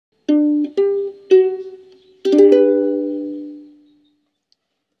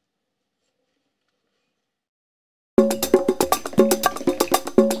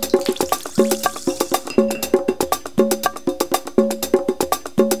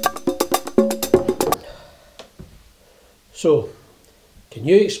So, can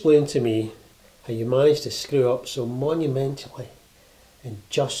you explain to me how you managed to screw up so monumentally in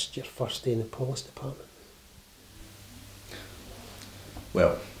just your first day in the police department?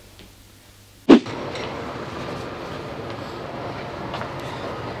 Well,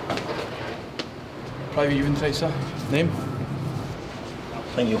 Private Ewan Tracer, name? I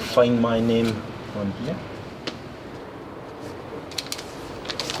think you'll find my name on here.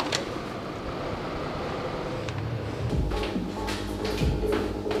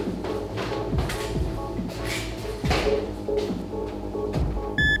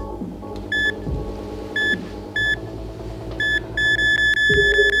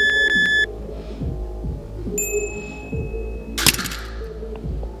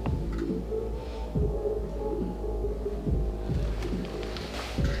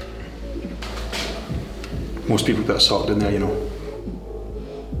 Most people get socked in there, you know.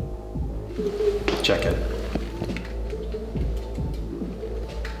 Check in.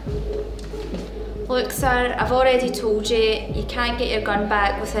 Look sir, I've already told you, you can't get your gun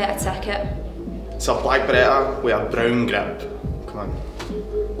back without a ticket. It's a black Beretta with a brown grip. Come on.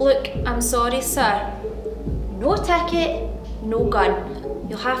 Look, I'm sorry sir. No ticket, no gun.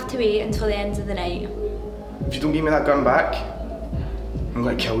 You'll have to wait until the end of the night. If you don't give me that gun back, I'm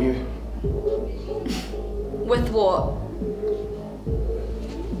gonna kill you. With what?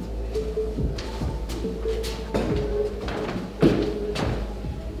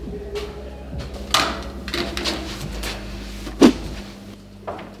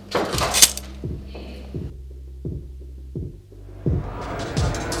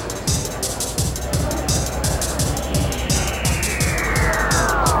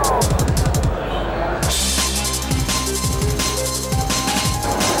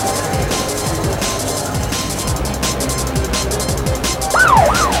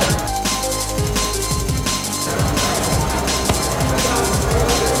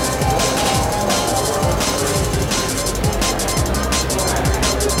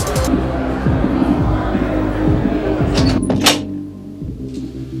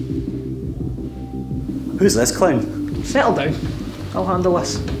 Who's this clown? Settle down. I'll handle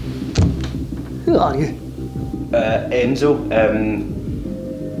this. Who are you? Enzo.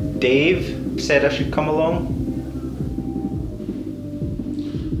 Dave said I should come along.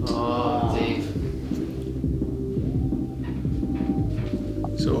 Oh, Dave.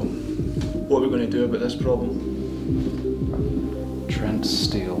 So, what are we going to do about this problem? Trent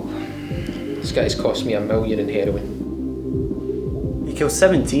Steele. This guy's cost me $1 million in heroin. He killed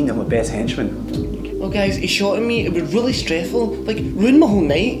 17 of my best henchmen. Well guys, he shot at me, it was really stressful, like ruined my whole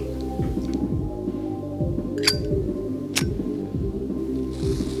night.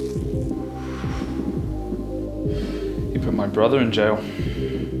 He put my brother in jail.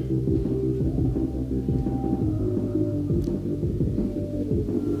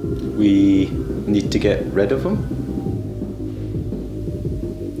 We need to get rid of him.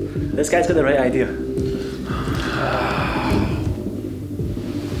 This guy's got the right idea.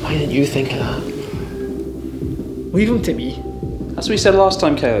 Why didn't you think of that? Leave him to me. That's what we said last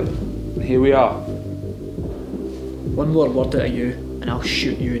time, Caleb. And here we are. One more word out of you and I'll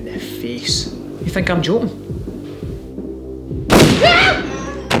shoot you in the face. You think I'm joking?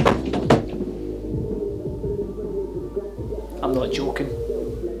 I'm not joking.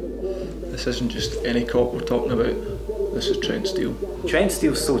 This isn't just any cop we're talking about. This is Trent Steele. Trent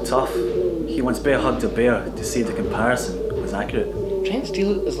Steele's so tough, he once bear hugged a bear to see if the comparison was accurate. Trent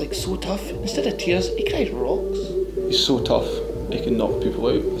Steele is like so tough, instead of tears, he cries rocks. He's so tough, he can knock people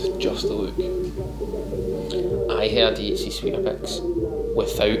out with just a look. I heard he eats his Weetabix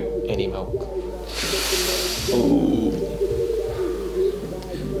without any milk. Oh.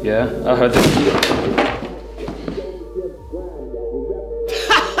 Yeah, I heard that.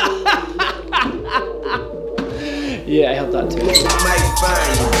 Yeah, I heard that too.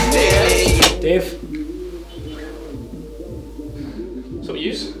 Dave? So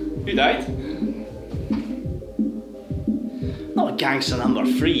Hughes, who died? Not gangster number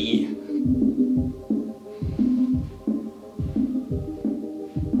 3.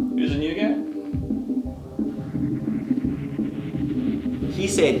 Who's the new guy? He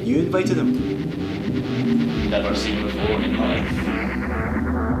said you invited him. Never seen before in my life.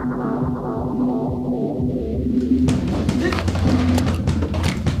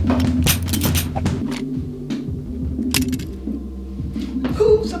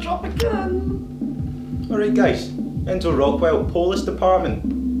 Oops, I dropped my gun. Alright guys, Enzo Rockwell, Polis department.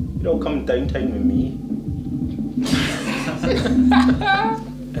 You're all coming downtown with me.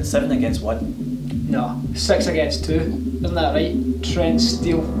 It's 7 against 1. No, 6 against 2. Isn't that right? Trent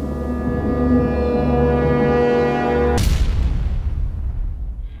Steele.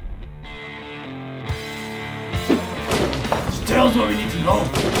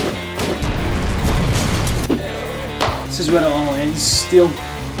 where it all ends, Steele.